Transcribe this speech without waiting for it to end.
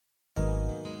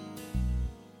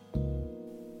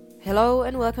Hello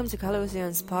and welcome to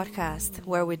Colossians podcast,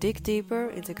 where we dig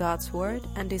deeper into God's Word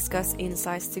and discuss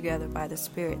insights together by the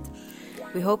Spirit.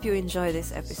 We hope you enjoy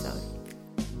this episode.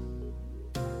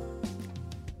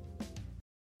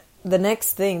 The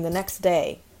next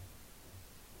day,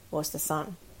 was the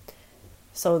sun.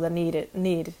 So the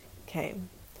need came.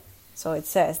 So it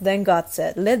says, Then God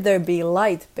said, Let there be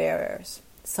light bearers,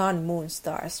 sun, moon,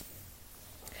 stars,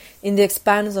 in the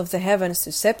expanse of the heavens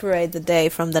to separate the day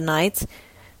from the night,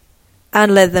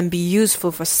 and let them be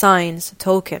useful for signs,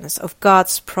 tokens of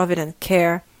God's provident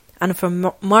care, and for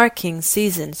marking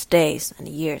seasons, days, and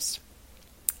years.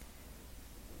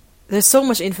 There's so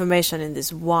much information in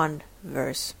this one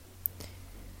verse.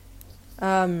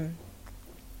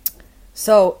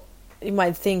 So you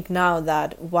might think now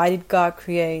that why did God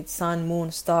create sun,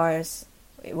 moon, stars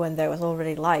when there was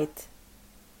already light?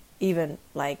 Even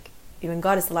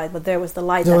God is the light, but there was the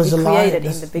light that He created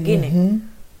in the beginning. Mm-hmm.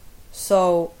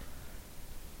 So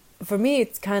for me,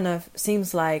 it kind of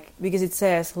seems like, because it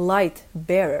says light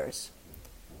bearers.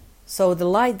 So the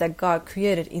light that God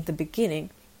created in the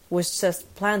beginning was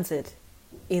just planted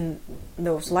in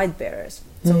those light bearers.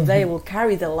 So they will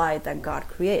carry the light that God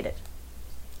created.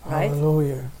 Right?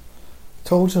 Hallelujah.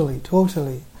 Totally.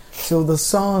 So the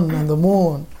sun and the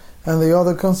moon and the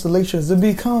other constellations, they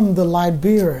become the light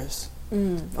bearers.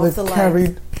 That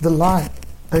carried the light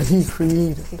that He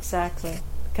created. Exactly.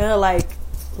 Kind of like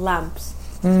lamps.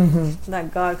 That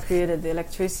God created the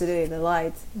electricity, the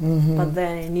light, but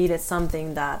then it needed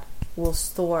something that will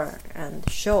store and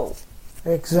show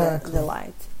the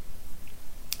light.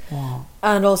 Wow.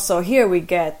 And also here we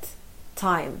get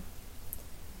time,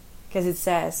 because it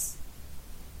says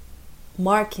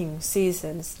marking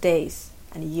seasons, days,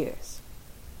 and years.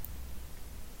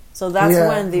 So that's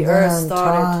when the earth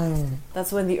started. Time.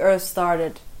 That's when the earth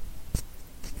started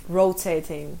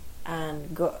rotating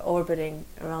and orbiting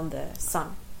around the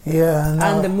sun. Yeah,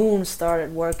 and the moon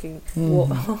started working,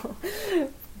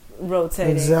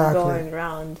 rotating, going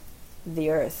around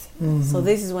the earth. So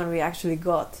this is when we actually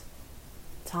got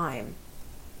time.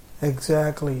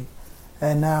 Exactly.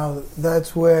 And now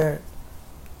that's where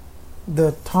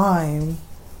the time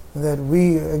that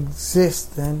we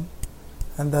exist in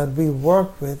and that we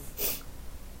work with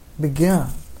began.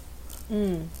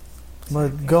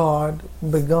 But God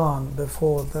began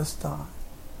before this time.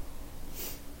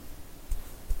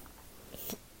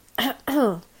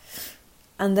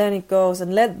 And then it goes,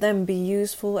 and let them be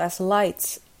useful as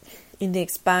lights in the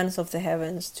expanse of the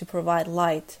heavens to provide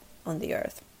light on the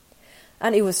earth.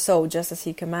 And it was so, just as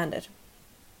He commanded.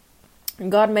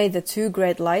 And God made the two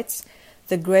great lights,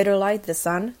 the greater light, the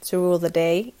sun, to rule the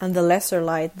day, and the lesser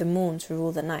light, the moon, to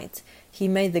rule the night. He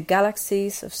made the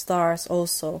galaxies of stars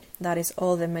also, that is,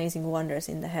 all the amazing wonders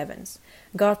in the heavens.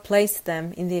 God placed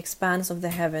them in the expanse of the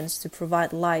heavens to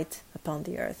provide light upon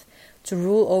the earth, to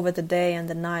rule over the day and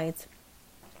the night,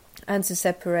 and to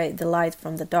separate the light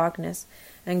from the darkness.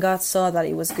 And God saw that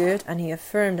it was good, and He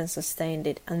affirmed and sustained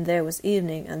it. And there was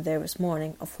evening, and there was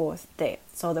morning, a fourth day.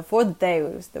 So the fourth day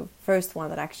was the first one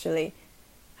that actually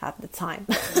had the time.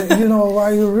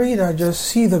 While you read, I just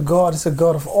see that God is a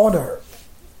God of order.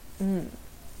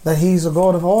 That He's a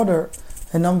God of order.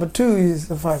 And number two is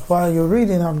the fact, while you're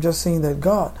reading, I'm just seeing that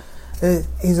God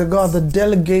is a God that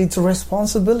delegates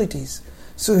responsibilities.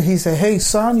 So He said, hey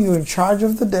son, you're in charge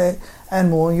of the day, and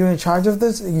moon, you're in charge of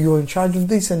this, you're in charge of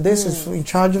this, and this is in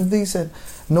charge of this, and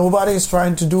nobody is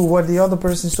trying to do what the other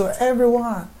person is. So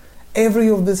every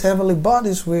of these heavenly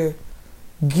bodies were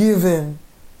given,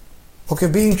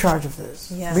 be in charge of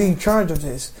this, be in charge of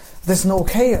this. There's no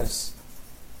chaos.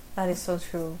 That is so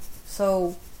true.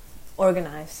 So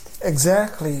organized.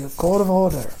 Exactly, a code of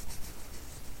order.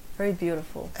 Very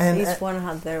beautiful. And each one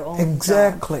had their own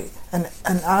exactly job.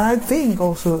 And I think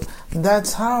also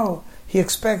that's how He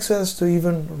expects us to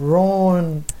even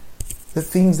run the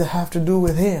things that have to do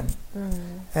with Him,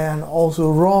 and also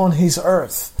run His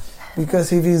earth,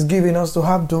 because if He's giving us to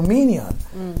have dominion,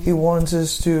 He wants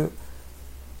us to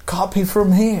copy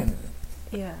from Him.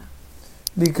 Yeah.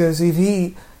 Because if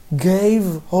He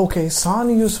gave,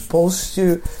 sun, you're supposed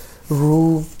to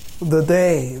rule the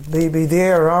day, be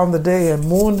there around the day, and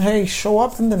moon, hey, show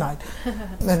up in the night.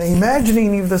 And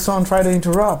imagining if the sun tried to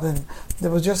interrupt, and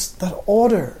there was just that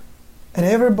order, and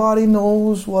everybody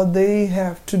knows what they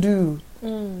have to do.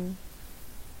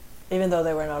 Even though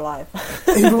they were not alive.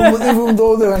 even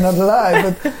though they were not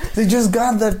alive, but they just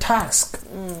got that task.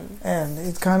 And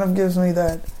it kind of gives me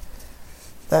that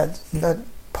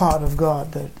part of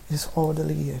God that is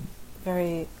orderly and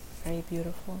very, very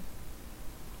beautiful.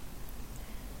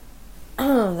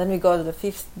 Then we go to the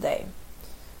fifth day.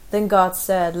 Then God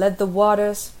said, let the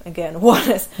waters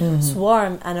Mm-hmm.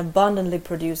 swarm and abundantly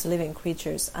produce living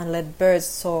creatures, and let birds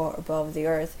soar above the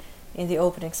earth in the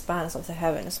open expanse of the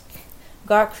heavens.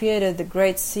 God created the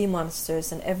great sea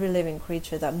monsters and every living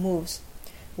creature that moves,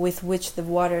 with which the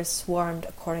waters swarmed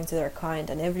according to their kind,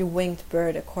 and every winged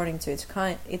bird according to its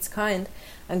kind.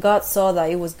 And God saw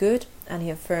that it was good, and he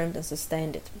affirmed and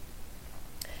sustained it.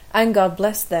 And God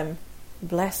blessed them,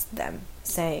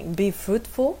 saying, be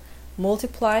fruitful,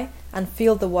 multiply, and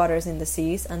fill the waters in the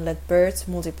seas, and let birds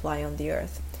multiply on the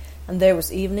earth. And there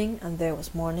was evening, and there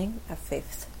was morning, a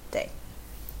fifth day.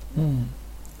 Mm.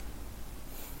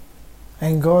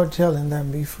 And God telling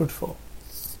them, be fruitful.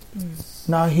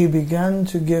 Now he began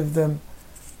to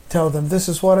tell them, this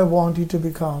is what I want you to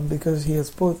become, because he has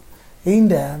put in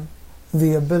them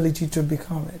the ability to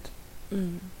become it.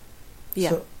 Yeah.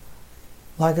 So,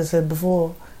 like I said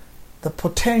before, the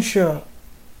potential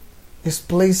is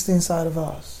placed inside of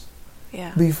us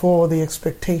before the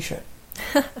expectation.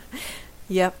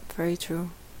 Yep, very true.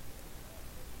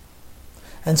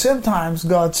 And sometimes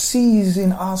God sees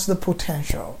in us the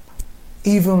potential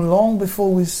even long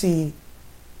before we see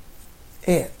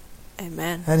it.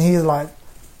 Amen. And he's like,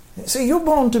 see, you're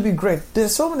born to be great.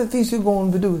 There's so many things you're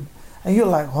going to be doing. And you're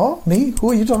like, huh? Me?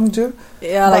 Who are you talking to?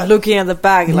 Yeah, like looking at the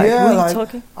bag, like, who are you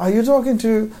talking? Are you talking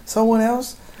to someone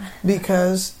else?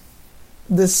 Because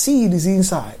the seed is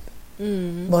inside,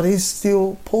 but it's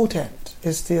still potent.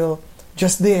 It's still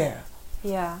just there.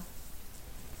 Yeah.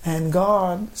 And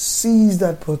God sees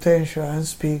that potential and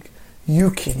speak, you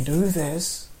can do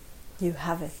this. You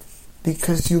have it.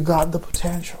 Because you got the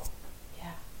potential.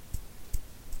 Yeah.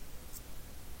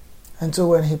 And so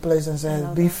when he plays and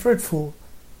says, be fruitful,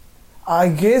 I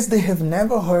guess they have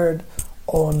never heard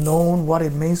or known what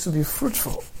it means to be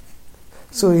fruitful.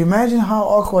 So imagine how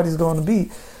awkward it's going to be.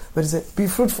 But he said, be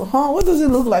fruitful. Huh? What does it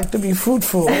look like to be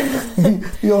fruitful?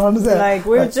 You understand? Like,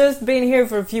 we've just been here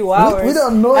for a few hours. We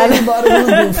don't know anybody who's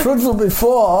been fruitful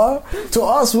before. To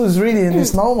us who's reading,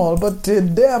 it's normal. But to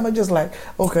them, it's just like,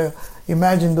 okay,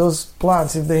 imagine those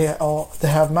plants if they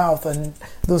have mouth, and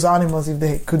those animals if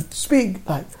they could speak.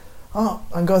 Like,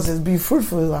 and God says, be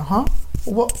fruitful. Like, huh?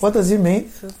 What does it mean?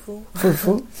 Fruitful.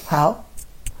 Fruitful? How?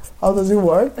 How does it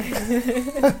work?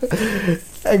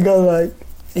 And God's like,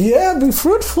 yeah, be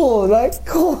fruitful. Like,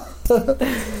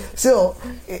 so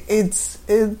it's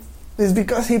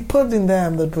because he put in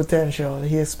them the potential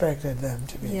he expected them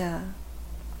to be. Yeah.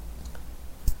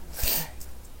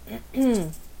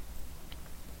 Then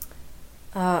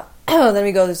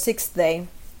we go to 6th day.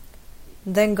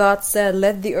 Then God said,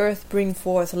 let the earth bring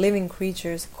forth living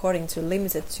creatures according to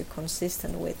limited to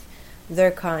consistent with their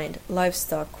kind,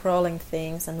 livestock, crawling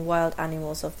things, and wild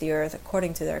animals of the earth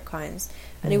according to their kinds.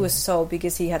 And it was so,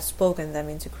 because he had spoken them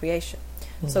into creation.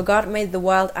 So God made the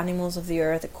wild animals of the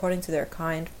earth according to their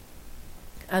kind,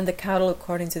 and the cattle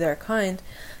according to their kind,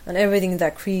 and everything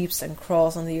that creeps and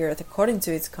crawls on the earth according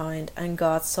to its kind. And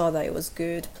God saw that it was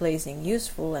good, pleasing,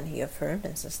 useful, and he affirmed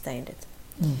and sustained it.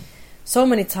 So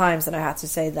many times that I had to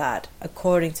say that,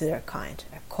 according to their kind,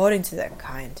 according to their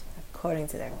kind, according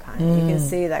to their kind. You can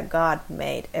see that God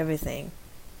made everything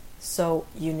so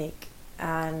unique.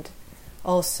 And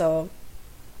also,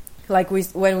 like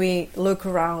when we look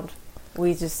around,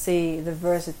 we just see the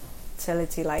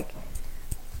versatility, like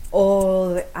all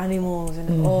the animals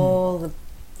and all the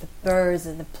birds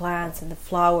and the plants and the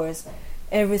flowers,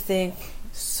 everything,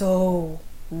 so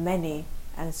many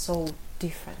and so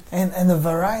different. And the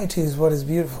variety is what is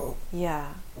beautiful.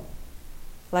 Yeah.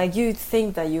 Like, you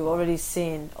think that you've already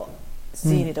seen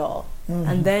it all,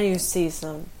 and then you see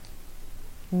some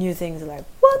new things, like,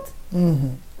 what?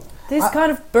 This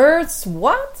kind of birds,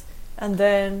 what? And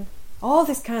then all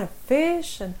this kind of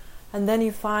fish, and then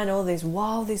you find all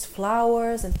these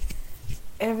flowers and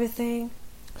everything.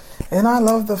 And I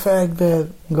love the fact that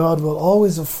God will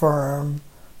always affirm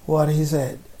what he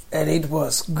said, and it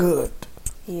was good.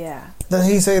 Yeah. Does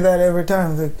he say that every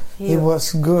time? That it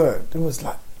was good. It was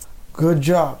like, good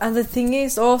job. And the thing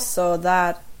is also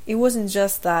that it wasn't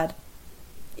just that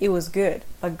it was good,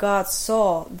 but God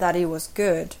saw that it was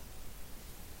good,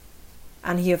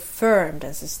 and he affirmed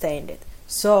and sustained it.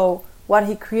 So what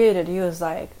he created, he was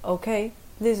like, okay,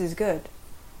 this is good,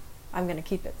 I'm gonna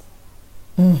keep it.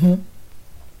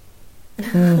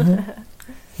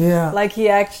 Yeah. Like, he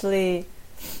actually,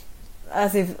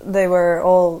 as if they were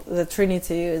all the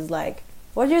Trinity, is like,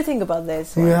 what do you think about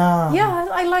this? Like, yeah,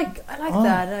 I like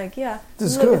that. Like, yeah,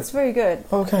 this is good. It's very good.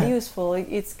 Okay. Useful.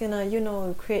 It's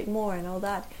gonna, create more and all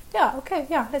that. Yeah. Okay.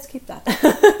 Yeah. Let's keep that.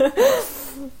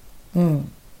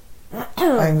 And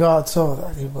God saw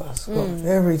that it was good.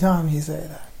 Every time he said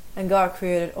that. And God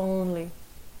created only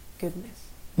goodness.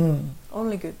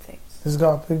 Only good things. It's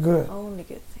got to be good. Only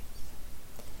good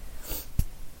things.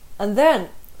 And then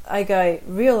I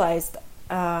realized,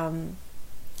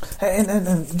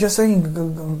 And just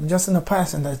saying, just in the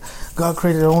past, and that God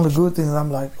created only good things.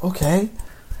 I'm like, okay,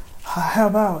 how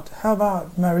about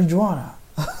marijuana?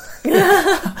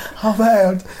 How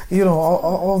about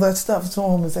all that stuff?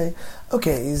 Someone would say,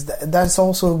 okay, that's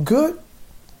also good?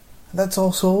 That's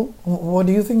also, what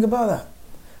do you think about that?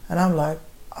 And I'm like,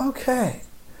 okay,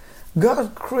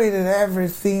 God created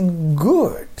everything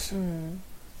good,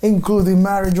 including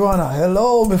marijuana.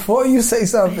 Hello, before you say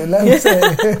something, let me say.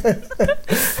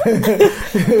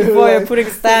 Before you're putting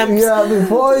stamps. Yeah,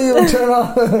 before you turn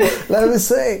on, let me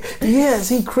say, yes,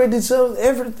 He created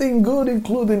everything good,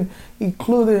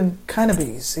 including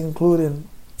cannabis, including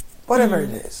whatever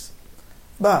it is.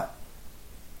 But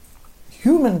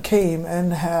human came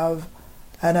and have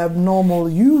an abnormal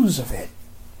use of it.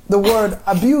 The word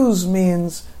abuse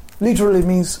literally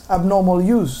means abnormal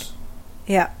use.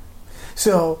 Yeah.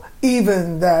 So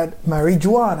even that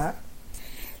marijuana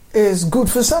is good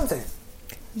for something.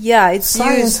 Yeah, it's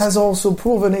science has also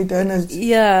proven it, and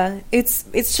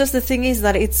it's just the thing is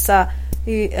that it's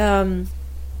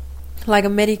like a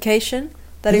medication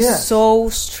that is so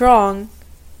strong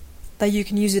that you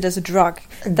can use it as a drug.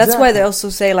 Exactly. That's why they also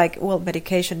say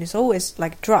medication is always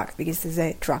like drug, because there's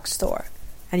a drugstore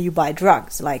and you buy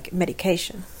drugs like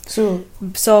medication. So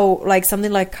like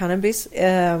something like cannabis,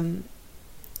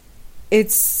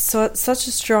 it's such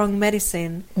a strong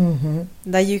medicine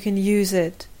that you can use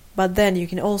it, but then you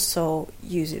can also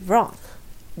use it wrong.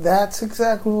 That's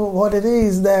exactly what it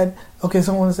is. That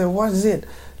someone will say, what is it?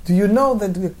 Do you know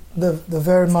that the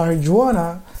very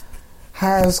marijuana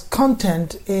has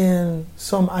content in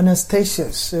some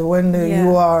anesthesias? When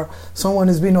someone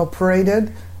is being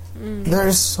operated,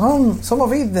 there's some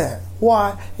of it there.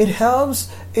 Why? It helps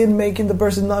in making the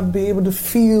person not be able to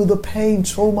feel the pain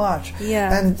so much.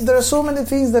 Yeah. And there are so many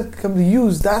things that can be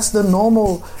used. That's the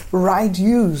normal right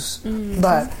use.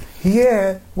 But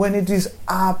here, when it is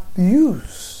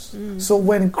abused, so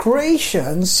when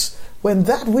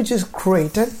that which is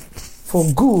created for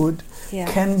good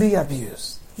can be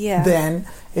abused, then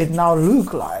it now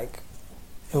look like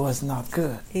it was not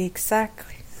good.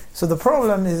 Exactly. So the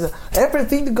problem is that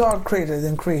everything that God created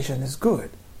in creation is good,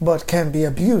 but can be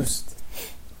abused.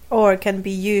 Or can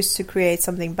be used to create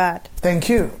something bad. Thank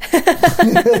you.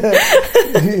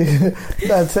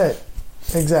 That's it.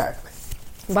 Exactly.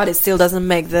 But it still doesn't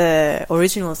make the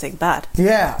original thing bad.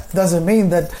 Yeah, doesn't mean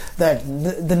that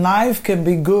the knife can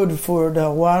be good for the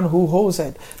one who holds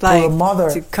it. Like to a mother,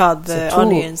 to cut the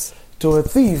onions. To a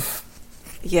thief,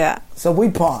 it's a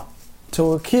weapon.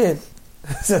 To a kid,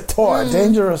 it's a toy,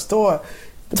 dangerous toy.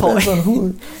 Depends on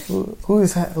who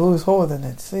is holding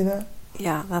it. See that?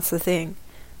 Yeah, that's the thing.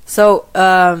 So,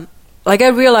 I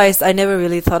realized I never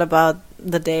really thought about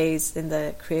the days in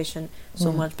the creation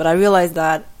so much, but I realized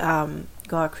that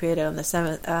God created on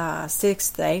the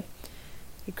sixth day.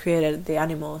 He created the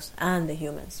animals and the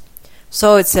humans.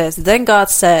 So it says, then God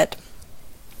said,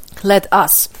 let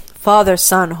us, Father,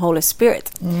 Son, Holy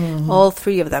Spirit, all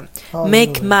three of them,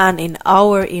 make man in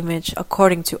our image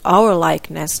according to our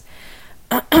likeness.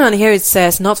 And here it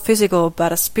says, not physical,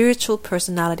 but a spiritual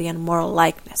personality and moral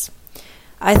likeness.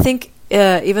 I think,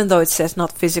 even though it says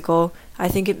not physical, I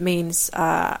think it means,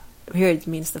 here it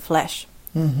means the flesh.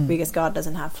 Because God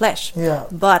doesn't have flesh. Yeah.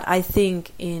 But I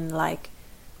think in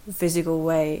physical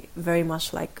way, very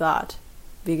much like God.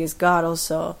 Because God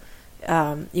also,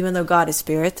 even though God is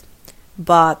spirit,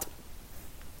 but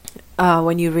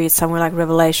when you read somewhere like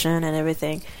Revelation and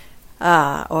everything,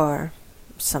 or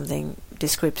something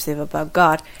descriptive about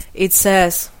God, it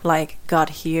says God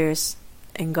hears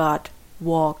and God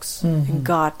walks and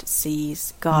God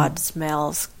sees, God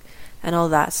smells and all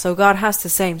that. So God has the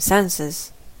same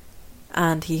senses.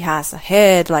 And he has a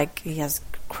head, he has a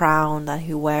crown that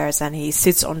he wears, and he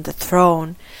sits on the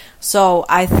throne. So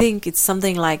I think it's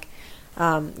something like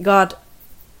God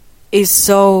is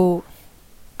so,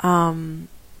 how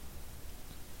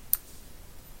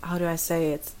do I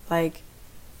say it?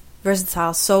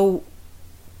 Versatile, so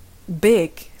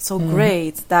big, so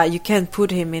great that you can't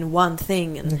put him in one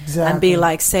thing and be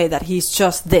say that he's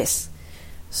just this.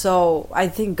 So I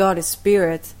think God is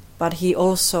spirit, but he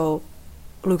also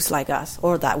looks like us,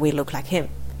 or that we look like him.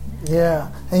 Yeah,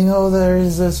 and there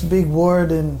is this big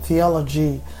word in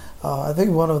theology. I think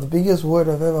one of the biggest words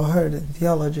I've ever heard in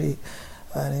theology,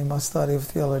 and in my study of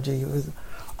theology, was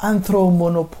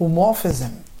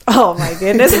anthropomorphism. Oh my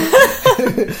goodness!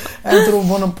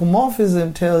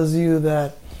 Anthropomorphism tells you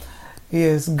that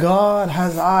Yes, God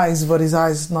has eyes, but his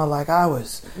eyes is not like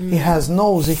ours. He has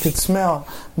nose, he could smell,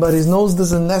 but his nose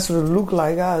doesn't necessarily look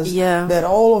like us. Yeah. That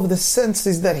all of the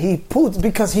senses that he puts,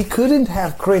 because he couldn't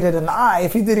have created an eye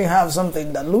if he didn't have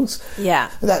something that looks. Yeah.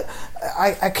 That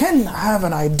I can't have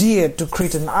an idea to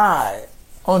create an eye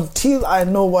until I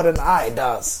know what an eye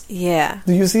does. Yeah.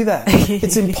 Do you see that?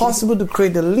 It's impossible to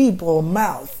create a lip or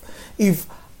mouth if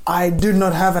I do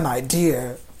not have an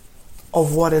idea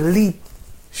of what a lip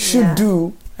should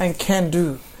do and can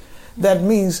do. That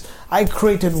means I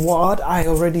created what I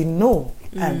already know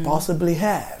and possibly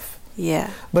have. Yeah.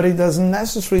 But it doesn't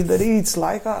necessarily that it's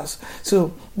like us.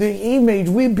 So the image,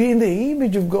 we being the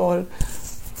image of God,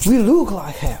 we look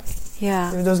like him.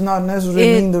 Yeah. It does not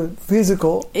necessarily mean the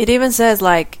physical. It even says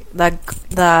like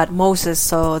that Moses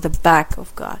saw the back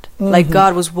of God. Like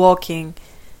God was walking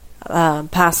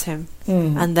past him,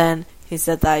 and then he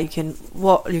said that you can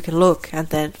look, and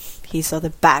then he saw the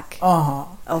back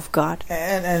of God.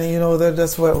 And you know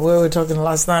that's where we were talking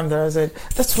last time. That I said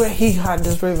that's where he had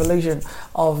this revelation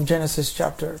of Genesis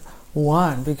chapter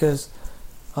 1, because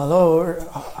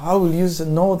how will you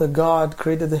know that God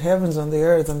created the heavens and the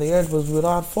earth was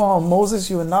without form? Moses,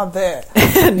 you were not there.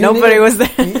 Nobody was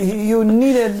there. You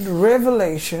needed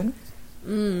revelation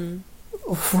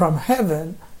from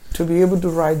heaven to be able to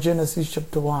write Genesis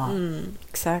chapter 1.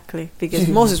 Exactly, because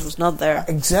Moses was not there.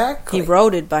 Exactly. He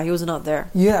wrote it, but he was not there.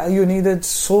 Yeah, you needed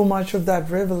so much of that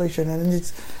revelation, and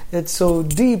it's so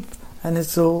deep, and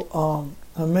it's so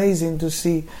amazing to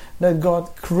see that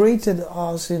God created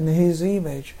us in his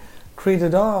image,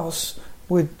 created us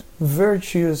with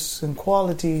virtues and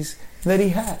qualities that he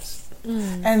has.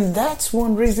 And that's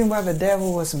one reason why the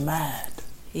devil was mad.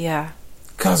 Yeah.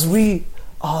 Because we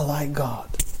are like God.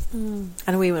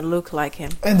 And we would look like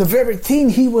him. And the very thing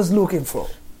he was looking for,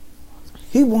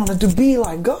 he wanted to be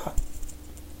like God.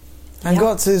 And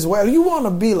God says, well, you want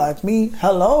to be like me?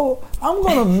 Hello? I'm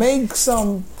going to make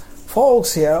some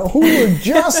folks here who are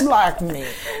just like me.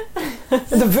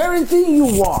 The very thing you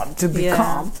want to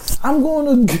become, I'm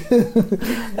going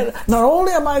to... Not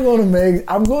only am I going to make,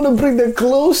 I'm going to bring them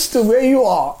close to where you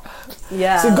are.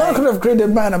 Yeah. So God could have created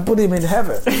man and put him in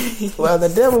heaven. Well, the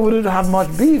devil wouldn't have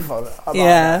much beef about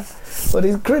that. But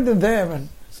he created them, and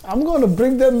I'm going to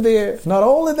bring them there. Not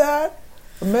only that,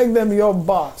 but make them your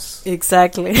boss.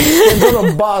 Exactly. They're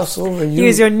going to boss over you.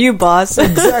 He's your new boss.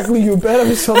 Exactly. You better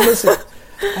be submissive.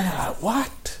 And I'm like,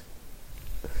 what?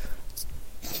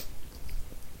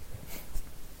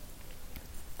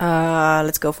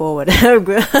 Let's go forward.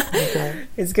 Okay.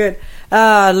 It's good.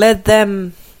 Let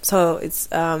them... So it's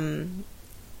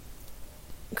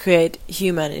create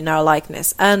human in our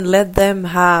likeness, and let them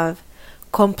have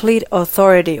complete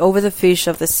authority over the fish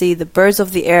of the sea, the birds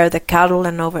of the air, the cattle,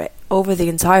 and over the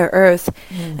entire earth,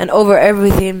 and over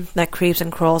everything that creeps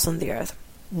and crawls on the earth.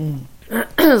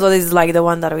 So this is like the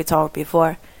one that we talked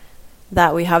before,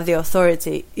 that we have the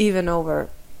authority even over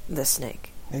the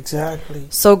snake. Exactly.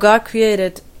 So God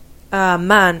created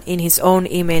man in his own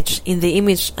image. In the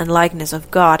image and likeness of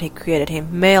God he created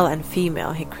him, male and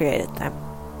female he created them.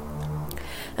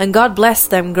 And God blessed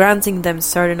them, granting them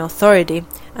certain authority,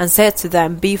 and said to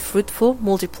them, be fruitful,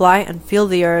 multiply, and fill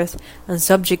the earth, and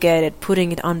subjugate it,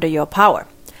 putting it under your power,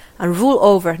 and rule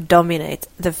over, dominate,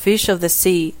 the fish of the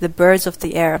sea, the birds of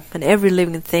the air, and every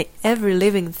living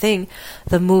thing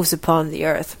that moves upon the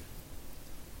earth.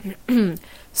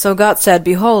 So God said,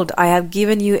 behold, I have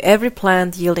given you every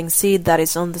plant yielding seed that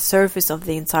is on the surface of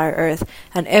the entire earth,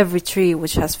 and every tree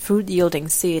which has fruit yielding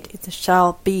seed, it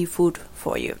shall be food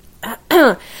for you.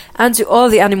 And to all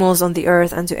the animals on the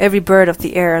earth, and to every bird of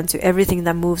the air, and to everything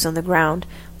that moves on the ground,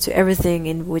 to everything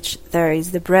in which there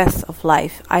is the breath of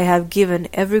life, I have given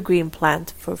every green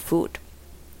plant for food.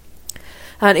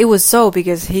 And it was so,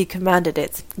 because he commanded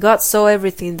it. God saw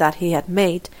everything that he had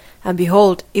made, and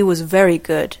behold, it was very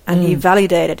good, and he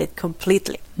validated it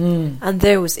completely. And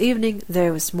there was evening,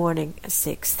 there was morning, a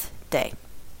sixth day.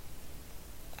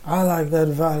 I like that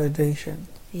validation.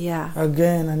 Yeah.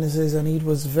 Again, and it says, and it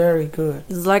was very good.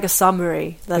 It's like a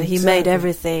summary that he made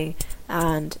everything,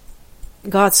 and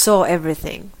God saw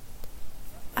everything.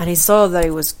 And he saw that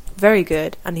it was very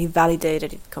good, and he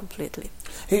validated it completely.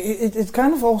 It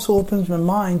kind of also opens my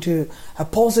mind to a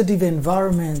positive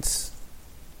environments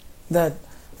that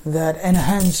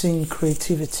enhancing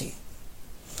creativity.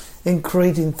 In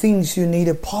creating things, you need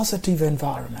a positive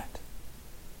environment.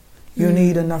 You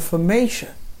need an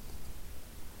affirmation.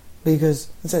 Because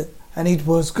it said, and it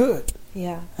was good.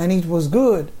 Yeah. And it was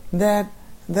good. That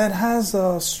has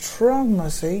a strong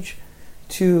message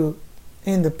in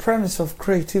the premise of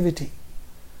creativity.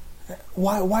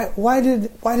 Why did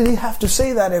he have to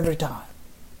say that every time?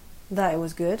 That it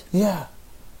was good. Yeah.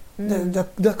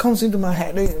 That comes into my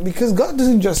head. Because God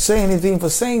doesn't just say anything for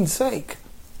saying sake.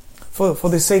 For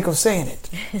the sake of saying it.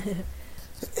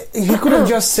 He could have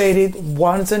just said it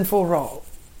once and for all.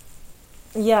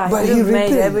 Yeah, but he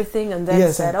made everything and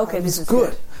then said, okay, this is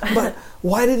good. But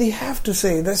why did he have to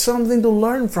say it? There's something to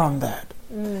learn from that.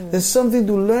 There's something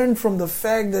to learn from the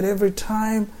fact that every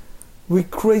time we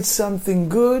create something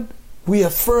good, we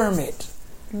affirm it.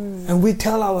 And we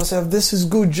tell ourselves, this is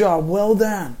good job, well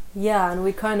done. Yeah, and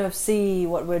we kind of see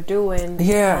what we're doing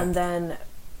and then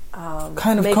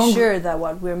make sure that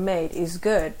what we're made is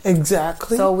good.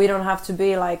 Exactly. So we don't have to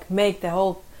be like,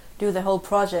 do the whole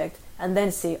project and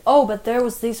then see, oh, but there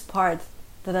was this part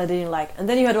that I didn't like. And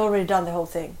then you had already done the whole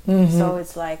thing. So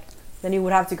it's like, then you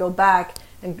would have to go back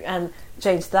and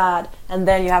change that. And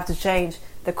then you have to change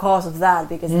the cause of that,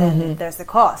 because then there's the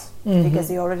cause. Because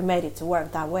you already made it to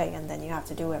work that way. And then you have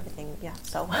to do everything. Yeah,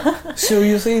 so. So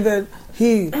you see that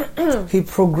he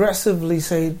progressively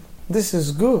said, this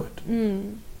is good.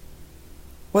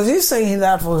 Was he saying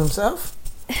that for himself?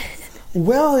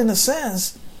 Well, in a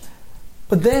sense.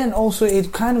 But then also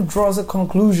it kind of draws a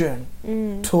conclusion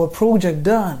to a project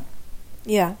done.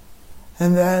 Yeah.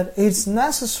 And that it's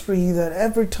necessary that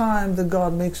every time that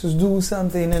God makes us do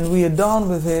something and we are done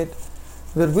with it,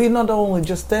 that we not only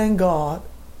just thank God,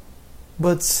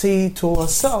 but see to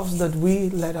ourselves that we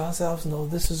let ourselves know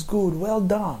this is good, well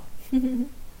done.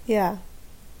 Yeah.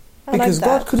 Because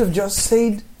God could have just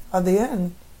said at the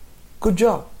end, good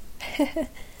job.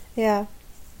 Yeah.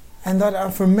 And that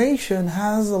affirmation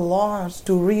has a lot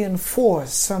to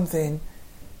reinforce something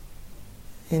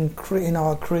in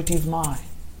our creative mind.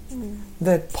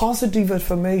 That positive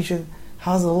affirmation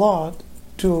has a lot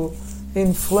to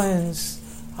influence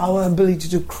our ability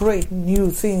to create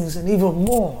new things and even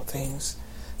more things.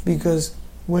 Because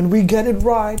when we get it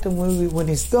right and when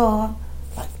it's done,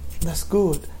 like, that's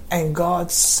good. And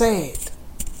God said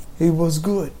it was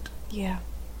good. Yeah.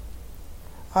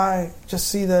 I just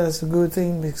see that as a good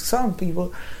thing, because some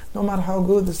people, no matter how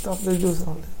good the stuff they do,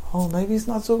 oh, maybe it's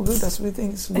not so good, that's what we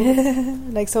think it's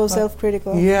good. Like so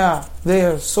self-critical. Yeah, they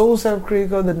are so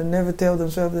self-critical that they never tell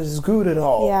themselves that it's good at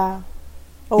all. Yeah.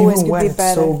 Always even could when be it's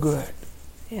better. so good.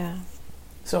 Yeah.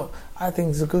 So I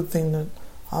think it's a good thing that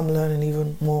I'm learning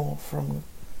even more from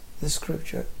the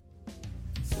scripture.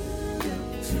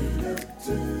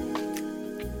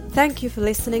 Thank you for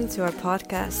listening to our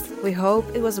podcast. We hope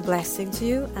it was a blessing to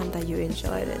you and that you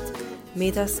enjoyed it.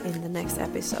 Meet us in the next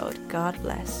episode. God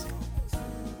bless.